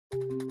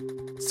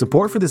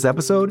Support for this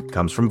episode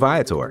comes from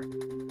Viator.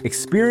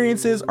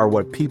 Experiences are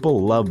what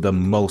people love the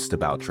most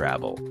about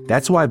travel.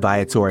 That's why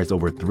Viator has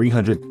over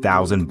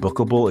 300,000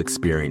 bookable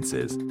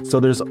experiences,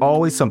 so there's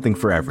always something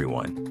for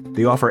everyone.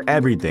 They offer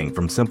everything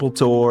from simple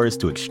tours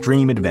to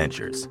extreme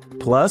adventures.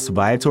 Plus,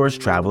 Viator's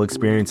travel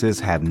experiences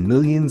have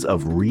millions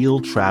of real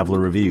traveler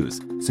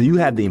reviews, so you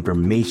have the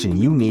information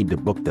you need to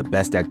book the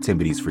best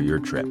activities for your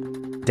trip.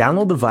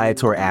 Download the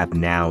Viator app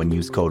now and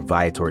use code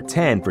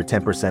Viator10 for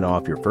 10%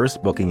 off your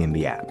first booking in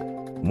the app.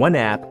 One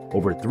app,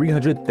 over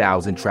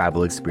 300,000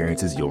 travel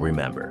experiences you'll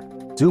remember.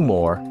 Do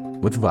more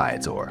with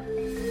Viator.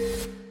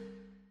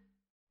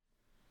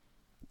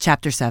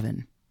 Chapter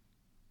 7.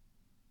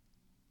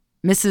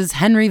 Mrs.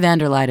 Henry van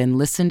der Luyden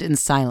listened in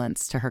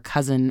silence to her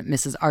cousin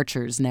Mrs.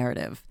 Archer's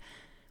narrative.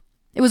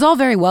 It was all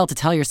very well to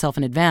tell yourself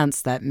in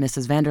advance that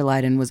Mrs. van der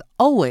Luyden was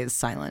always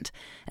silent,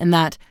 and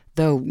that,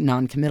 though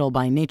non-committal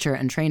by nature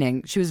and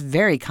training, she was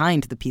very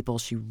kind to the people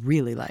she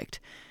really liked.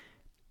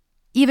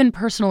 Even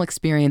personal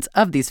experience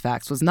of these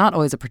facts was not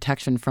always a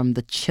protection from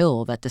the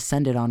chill that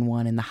descended on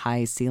one in the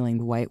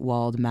high-ceilinged,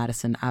 white-walled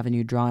Madison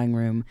Avenue drawing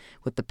room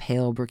with the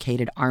pale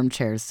brocaded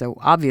armchairs so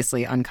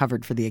obviously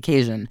uncovered for the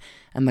occasion,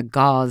 and the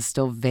gauze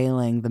still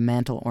veiling the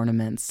mantel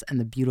ornaments and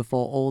the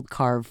beautiful old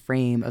carved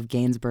frame of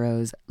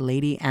Gainsborough's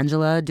Lady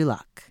Angela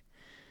Dulac.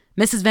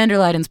 Mrs. van der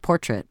Luyden's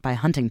portrait by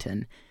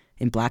Huntington,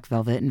 in black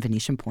velvet and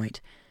Venetian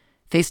point,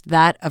 faced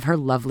that of her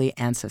lovely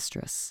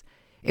ancestress.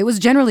 It was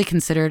generally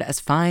considered as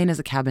fine as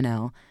a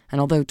Cabanel,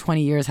 and although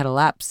 20 years had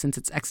elapsed since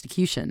its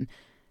execution,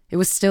 it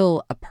was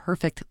still a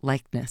perfect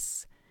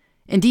likeness.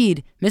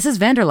 Indeed, Mrs.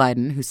 van der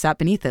Luyden, who sat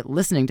beneath it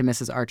listening to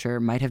Mrs. Archer,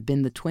 might have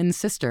been the twin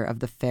sister of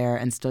the fair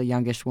and still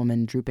youngish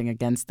woman drooping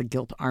against the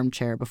gilt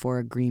armchair before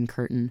a green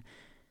curtain.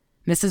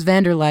 Mrs.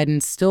 van der Luyden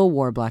still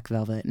wore black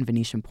velvet and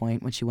Venetian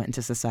point when she went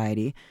into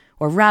society,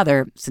 or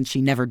rather, since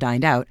she never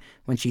dined out,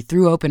 when she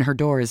threw open her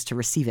doors to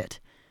receive it.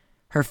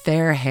 Her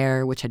fair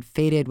hair, which had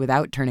faded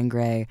without turning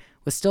gray,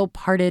 was still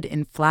parted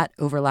in flat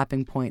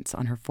overlapping points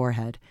on her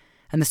forehead,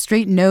 and the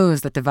straight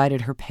nose that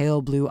divided her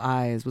pale blue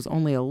eyes was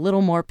only a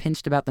little more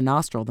pinched about the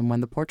nostril than when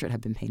the portrait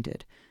had been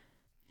painted.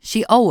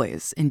 She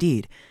always,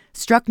 indeed,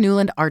 struck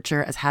Newland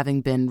Archer as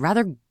having been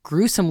rather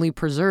gruesomely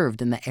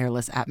preserved in the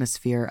airless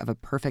atmosphere of a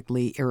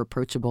perfectly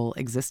irreproachable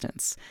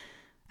existence,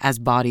 as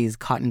bodies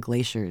caught in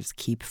glaciers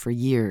keep for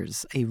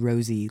years a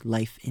rosy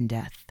life in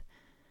death.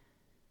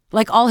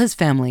 Like all his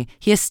family,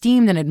 he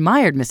esteemed and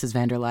admired Mrs.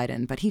 van der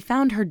Luyden, but he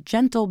found her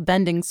gentle,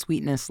 bending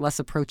sweetness less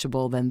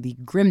approachable than the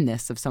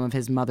grimness of some of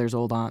his mother's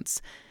old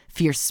aunts,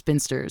 fierce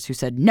spinsters who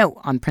said no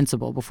on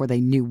principle before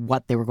they knew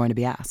what they were going to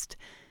be asked.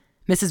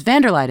 Mrs.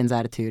 van der Luyden's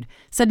attitude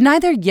said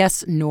neither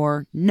yes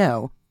nor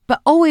no,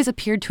 but always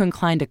appeared to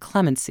incline to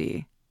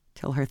clemency,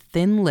 till her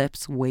thin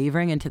lips,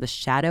 wavering into the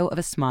shadow of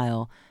a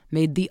smile,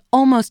 made the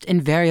almost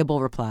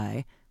invariable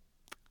reply,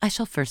 "I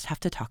shall first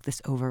have to talk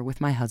this over with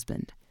my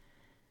husband."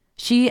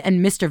 She and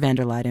Mr. van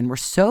der Luyden were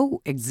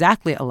so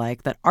exactly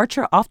alike that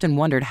Archer often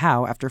wondered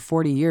how, after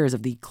 40 years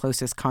of the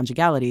closest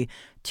conjugality,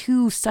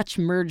 two such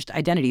merged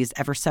identities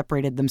ever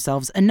separated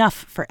themselves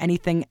enough for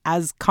anything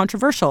as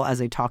controversial as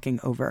a talking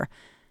over.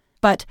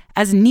 But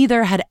as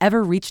neither had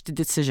ever reached a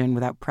decision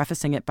without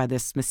prefacing it by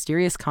this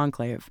mysterious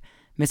conclave,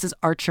 Mrs.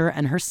 Archer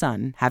and her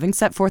son, having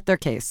set forth their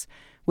case,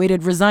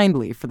 waited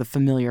resignedly for the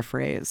familiar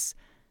phrase.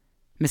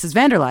 Mrs.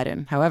 van der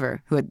Luyden,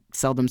 however, who had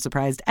seldom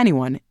surprised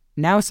anyone,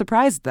 now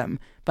surprised them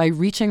by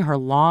reaching her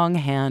long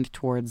hand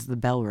towards the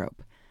bell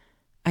rope.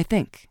 "I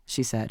think,"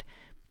 she said,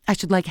 "I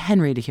should like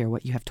Henry to hear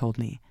what you have told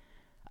me."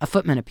 A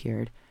footman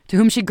appeared, to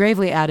whom she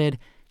gravely added,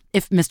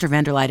 "If Mr.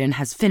 van der Luyden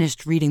has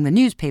finished reading the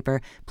newspaper,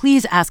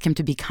 please ask him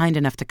to be kind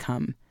enough to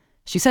come."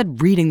 She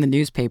said reading the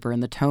newspaper in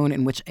the tone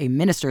in which a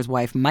minister's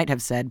wife might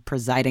have said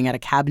presiding at a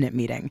cabinet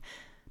meeting.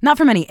 Not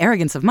from any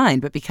arrogance of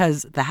mind, but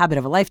because the habit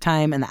of a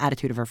lifetime and the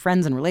attitude of her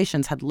friends and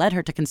relations had led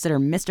her to consider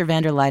Mr.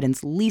 van der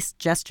Luyden's least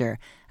gesture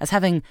as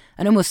having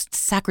an almost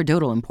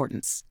sacerdotal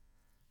importance.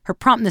 Her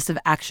promptness of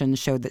action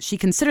showed that she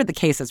considered the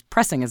case as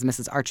pressing as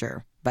Mrs.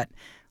 Archer, but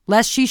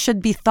lest she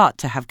should be thought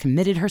to have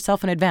committed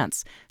herself in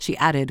advance, she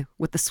added,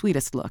 with the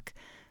sweetest look,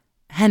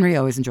 "Henry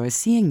always enjoys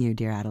seeing you,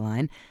 dear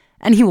Adeline,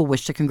 and he will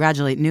wish to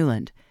congratulate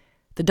Newland."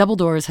 The double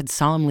doors had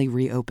solemnly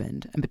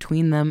reopened, and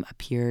between them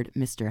appeared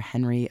Mr.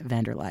 Henry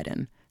van der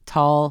Luyden,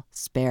 tall,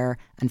 spare,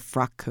 and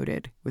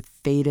frock-coated, with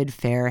faded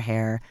fair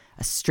hair,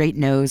 a straight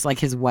nose like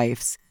his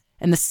wife's,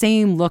 and the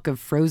same look of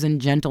frozen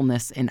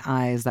gentleness in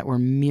eyes that were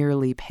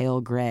merely pale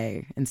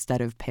gray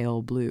instead of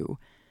pale blue.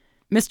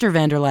 Mr.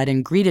 van der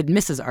Luyden greeted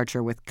Mrs.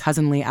 Archer with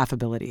cousinly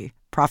affability,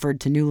 proffered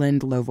to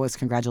Newland low-voiced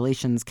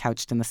congratulations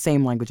couched in the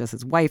same language as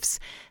his wife's,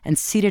 and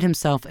seated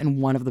himself in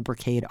one of the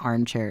brocade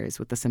armchairs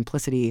with the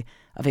simplicity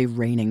of a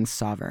reigning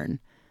sovereign.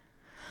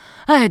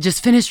 "I had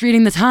just finished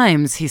reading the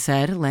Times," he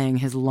said, laying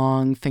his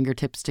long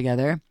fingertips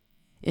together.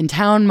 "In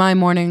town, my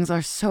mornings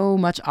are so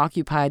much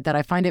occupied that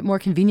I find it more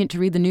convenient to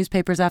read the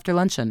newspapers after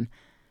luncheon."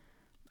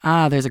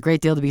 "Ah, there's a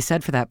great deal to be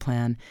said for that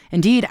plan.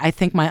 Indeed, I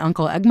think my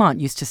Uncle Egmont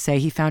used to say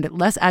he found it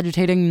less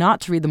agitating not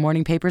to read the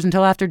morning papers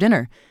until after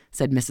dinner,"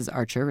 said Mrs.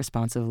 Archer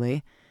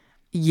responsively.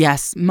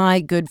 Yes, my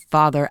good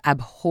father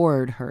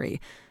abhorred hurry.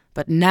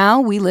 But now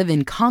we live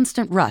in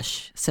constant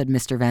rush, said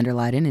Mr. van der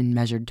Luyden in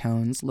measured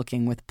tones,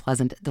 looking with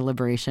pleasant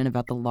deliberation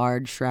about the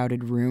large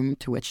shrouded room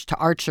to which to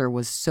Archer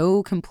was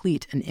so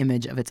complete an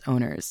image of its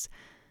owners.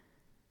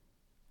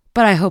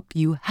 But I hope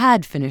you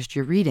had finished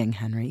your reading,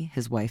 Henry,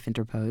 his wife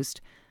interposed.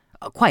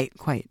 Quite,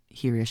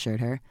 he reassured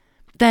her.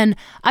 Then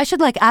I should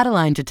like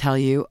Adeline to tell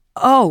you—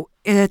 Oh,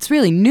 it's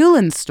really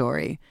Newland's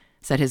story,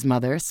 said his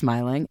mother,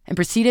 smiling, and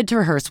proceeded to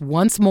rehearse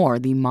once more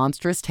the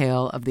monstrous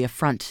tale of the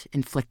affront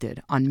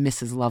inflicted on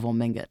Mrs. Lovell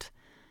Mingott.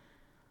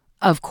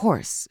 Of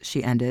course,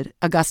 she ended,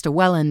 Augusta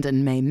Welland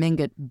and May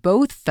Mingott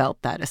both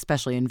felt that,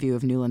 especially in view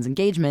of Newland's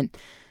engagement,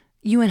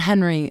 you and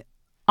Henry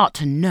ought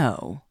to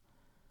know.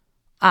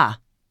 Ah,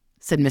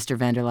 said Mr.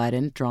 van der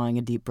Luyden, drawing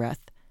a deep breath.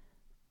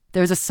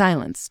 There was a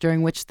silence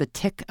during which the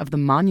tick of the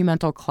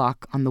monumental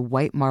clock on the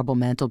white marble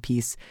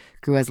mantelpiece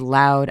grew as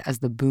loud as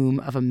the boom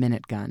of a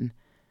minute gun.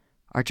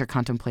 Archer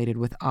contemplated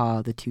with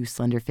awe the two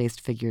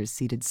slender-faced figures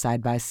seated side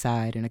by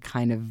side in a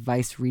kind of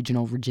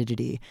vice-regional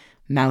rigidity,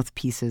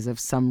 mouthpieces of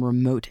some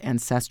remote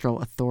ancestral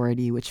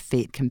authority which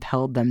fate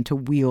compelled them to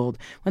wield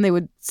when they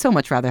would so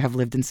much rather have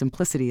lived in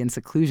simplicity and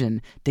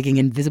seclusion, digging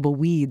invisible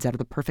weeds out of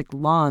the perfect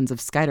lawns of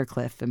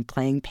Skuytercliff and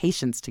playing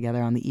patience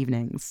together on the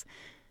evenings.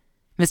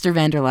 Mr.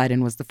 van der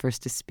Luyden was the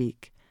first to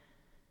speak.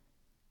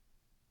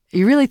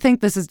 You really think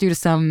this is due to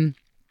some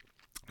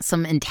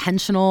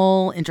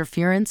intentional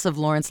interference of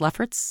Lawrence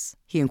Lefferts?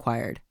 He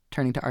inquired,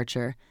 turning to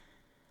Archer.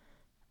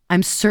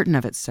 I'm certain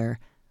of it, sir.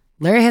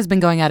 Larry has been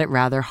going at it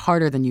rather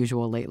harder than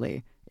usual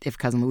lately, if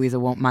Cousin Louisa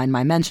won't mind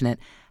my mention it,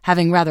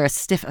 having rather a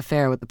stiff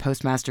affair with the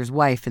postmaster's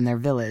wife in their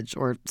village,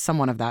 or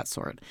someone of that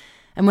sort.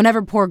 And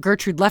whenever poor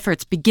Gertrude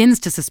Lefferts begins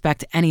to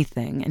suspect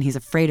anything, and he's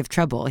afraid of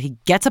trouble, he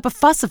gets up a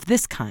fuss of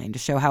this kind to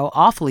show how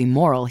awfully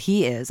moral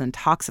he is and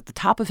talks at the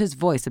top of his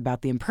voice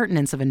about the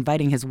impertinence of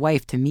inviting his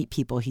wife to meet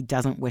people he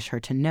doesn't wish her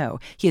to know.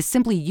 He is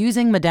simply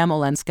using Madame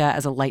Olenska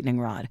as a lightning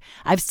rod.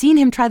 I've seen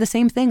him try the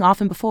same thing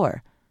often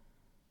before.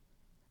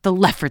 The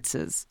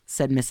Leffertses,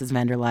 said Mrs.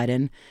 van der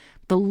Luyden.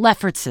 The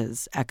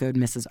Leffertses, echoed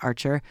Mrs.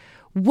 Archer.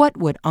 What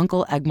would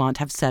Uncle Egmont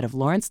have said of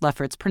Lawrence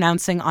Lefferts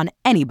pronouncing on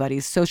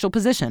anybody's social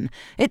position?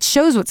 It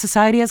shows what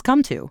society has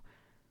come to.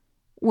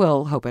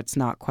 We'll hope it's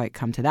not quite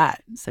come to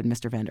that, said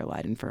Mr. van der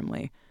Luyden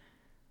firmly.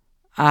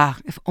 Ah,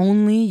 if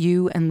only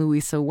you and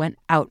Louisa went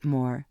out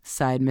more,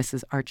 sighed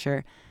Mrs.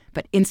 Archer.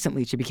 But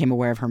instantly she became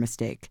aware of her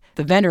mistake.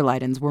 The van der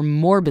Luydens were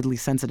morbidly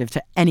sensitive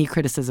to any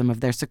criticism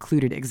of their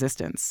secluded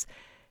existence.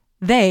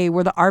 They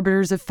were the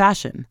arbiters of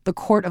fashion, the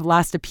court of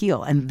last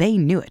appeal, and they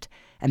knew it,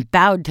 and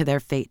bowed to their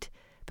fate.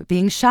 But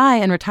being shy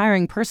and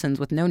retiring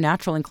persons with no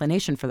natural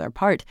inclination for their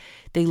part,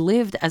 they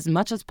lived as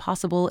much as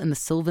possible in the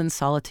sylvan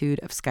solitude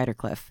of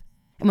Skuytercliff,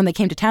 and when they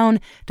came to town,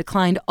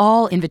 declined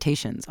all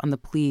invitations on the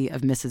plea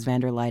of Mrs.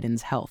 van der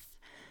Luyden's health.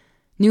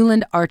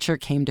 Newland Archer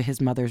came to his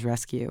mother's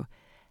rescue.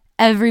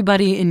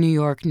 Everybody in New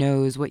York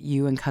knows what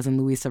you and Cousin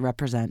Louisa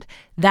represent.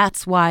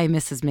 That's why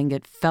Mrs.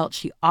 Mingott felt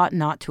she ought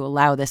not to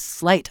allow this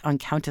slight on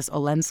Countess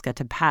Olenska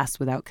to pass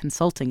without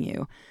consulting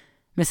you.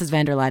 Mrs.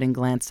 van der Luyden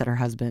glanced at her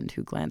husband,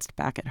 who glanced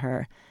back at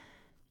her.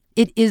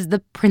 It is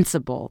the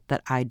principle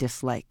that I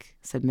dislike,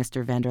 said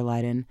Mr. van der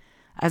Luyden.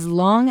 As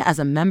long as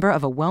a member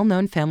of a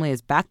well-known family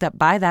is backed up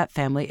by that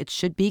family, it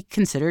should be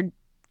considered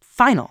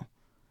final.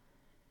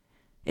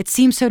 It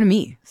seems so to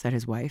me, said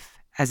his wife,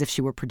 as if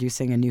she were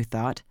producing a new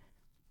thought.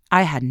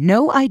 I had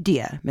no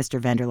idea, Mr.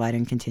 van der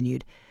Luyden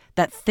continued,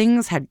 that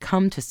things had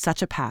come to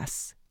such a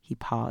pass. He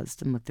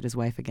paused and looked at his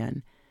wife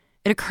again.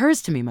 It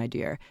occurs to me, my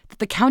dear, that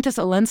the Countess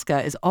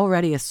Olenska is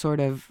already a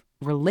sort of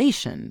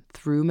relation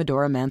through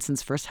Medora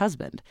Manson's first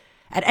husband.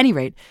 At any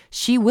rate,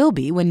 she will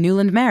be when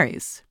Newland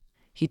marries.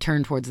 He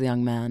turned towards the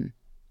young man.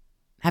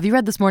 Have you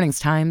read this morning's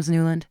Times,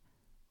 Newland?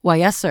 Why,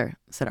 yes, sir,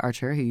 said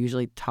Archer, who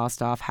usually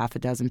tossed off half a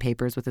dozen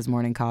papers with his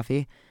morning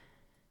coffee.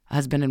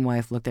 Husband and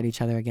wife looked at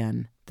each other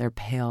again. Their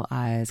pale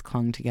eyes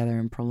clung together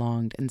in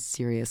prolonged and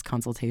serious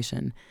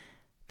consultation.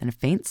 Then a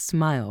faint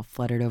smile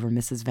fluttered over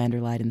Mrs. van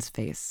der Luyden's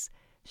face.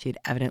 She had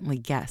evidently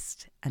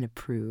guessed and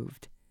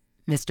approved.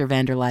 Mr.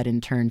 van der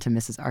Luyden turned to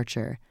Mrs.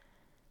 Archer.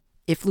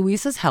 If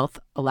Louisa's health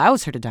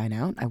allows her to dine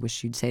out, I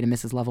wish you'd say to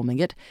Mrs. Lovell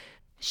Mingott,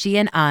 she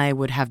and I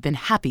would have been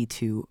happy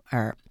to,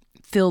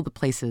 fill the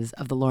places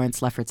of the Lawrence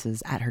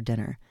Leffertses at her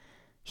dinner.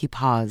 He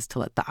paused to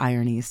let the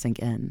irony sink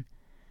in.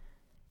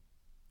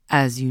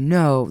 As you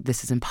know,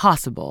 this is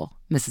impossible,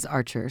 Mrs.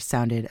 Archer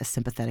sounded a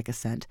sympathetic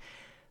assent.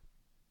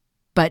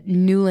 But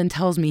Newland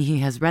tells me he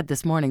has read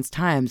this morning's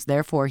Times,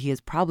 therefore he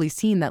has probably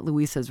seen that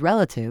Louisa's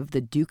relative,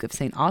 the Duke of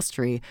St.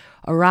 Austrey,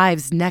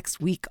 arrives next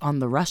week on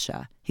the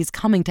Russia. He's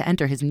coming to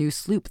enter his new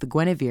sloop, the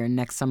Guinevere, in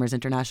next summer's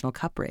International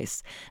Cup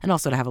race, and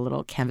also to have a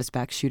little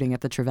canvasback shooting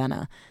at the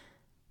Trevenna.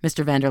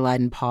 Mr. van der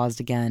Luyden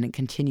paused again and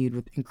continued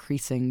with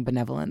increasing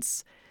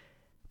benevolence.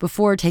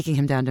 Before taking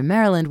him down to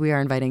Maryland, we are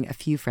inviting a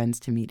few friends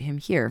to meet him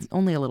here,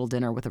 only a little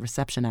dinner with a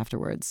reception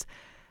afterwards.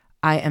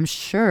 I am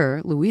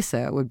sure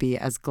Louisa would be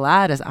as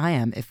glad as I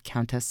am if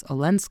Countess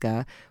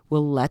Olenska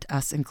will let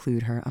us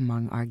include her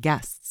among our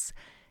guests.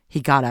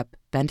 He got up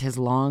bent his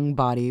long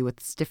body with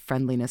stiff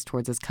friendliness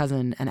towards his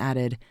cousin, and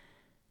added,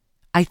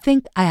 "I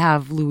think I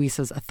have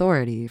Louisa's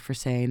authority for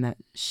saying that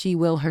she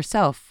will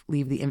herself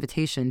leave the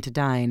invitation to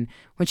dine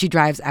when she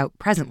drives out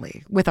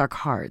presently, with our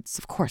cards,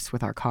 of course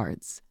with our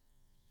cards."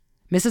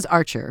 Mrs.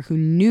 Archer, who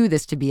knew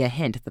this to be a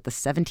hint that the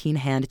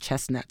 17-hand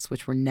chestnuts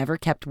which were never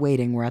kept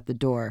waiting were at the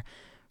door,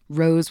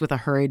 rose with a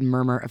hurried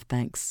murmur of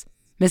thanks.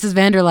 Mrs.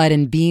 van der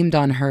Luyden beamed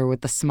on her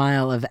with the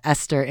smile of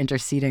Esther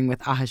interceding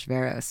with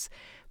Ahasuerus,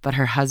 but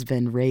her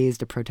husband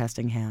raised a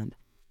protesting hand.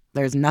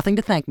 "There's nothing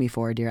to thank me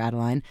for, dear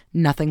Adeline,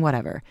 nothing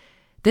whatever.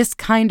 This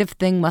kind of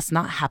thing must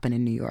not happen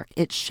in New York.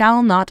 It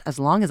shall not as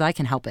long as I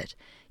can help it,"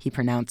 he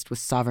pronounced with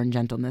sovereign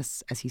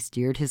gentleness as he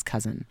steered his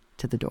cousin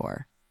to the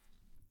door.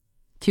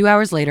 2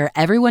 hours later,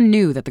 everyone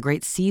knew that the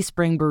great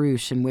sea-spring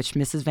barouche in which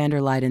Mrs. van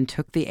der Luyden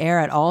took the air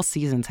at all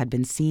seasons had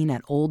been seen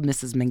at old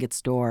Mrs.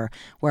 Mingott's door,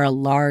 where a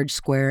large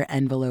square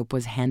envelope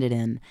was handed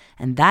in.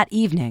 And that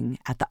evening,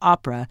 at the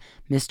opera,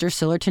 Mr.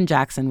 Sillerton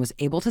Jackson was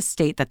able to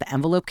state that the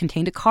envelope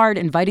contained a card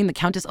inviting the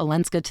Countess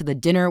Olenska to the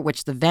dinner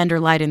which the van der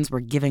Luydens were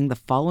giving the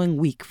following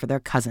week for their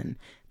cousin,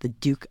 the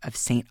Duke of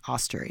St.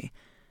 Austery.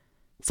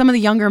 Some of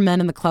the younger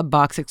men in the club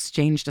box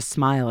exchanged a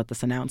smile at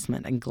this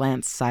announcement and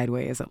glanced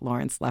sideways at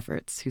Lawrence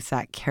Lefferts, who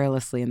sat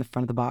carelessly in the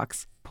front of the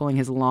box, pulling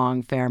his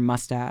long, fair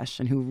mustache,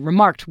 and who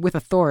remarked with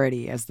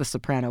authority as the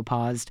soprano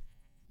paused,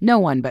 "No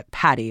one but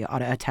Patty ought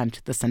to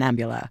attempt the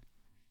Sonnambula."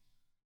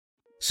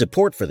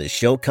 Support for this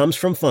show comes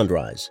from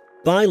Fundrise.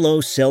 Buy low,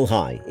 sell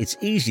high. It's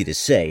easy to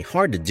say,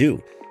 hard to do.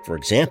 For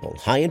example,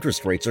 high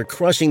interest rates are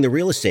crushing the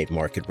real estate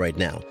market right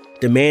now.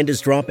 Demand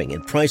is dropping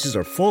and prices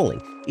are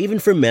falling, even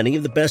for many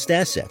of the best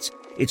assets.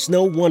 It's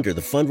no wonder the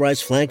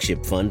Fundrise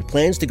Flagship Fund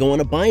plans to go on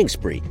a buying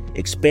spree,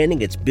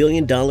 expanding its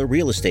billion-dollar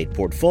real estate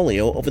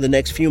portfolio over the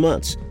next few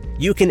months.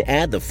 You can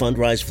add the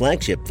Fundrise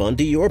Flagship Fund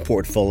to your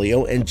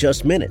portfolio in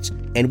just minutes,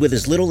 and with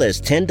as little as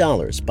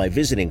 $10 by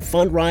visiting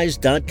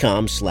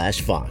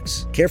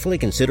fundrise.com/Fox. Carefully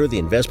consider the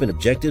investment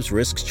objectives,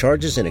 risks,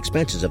 charges, and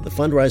expenses of the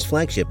Fundrise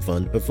Flagship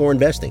Fund before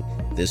investing.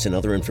 This and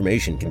other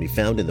information can be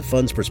found in the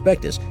fund's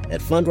prospectus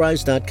at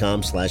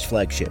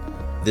fundrise.com/flagship.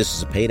 This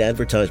is a paid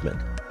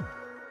advertisement.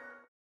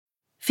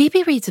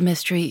 Phoebe Reads a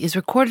Mystery is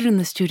recorded in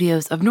the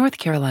studios of North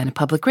Carolina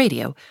Public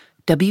Radio,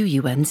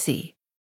 WUNC.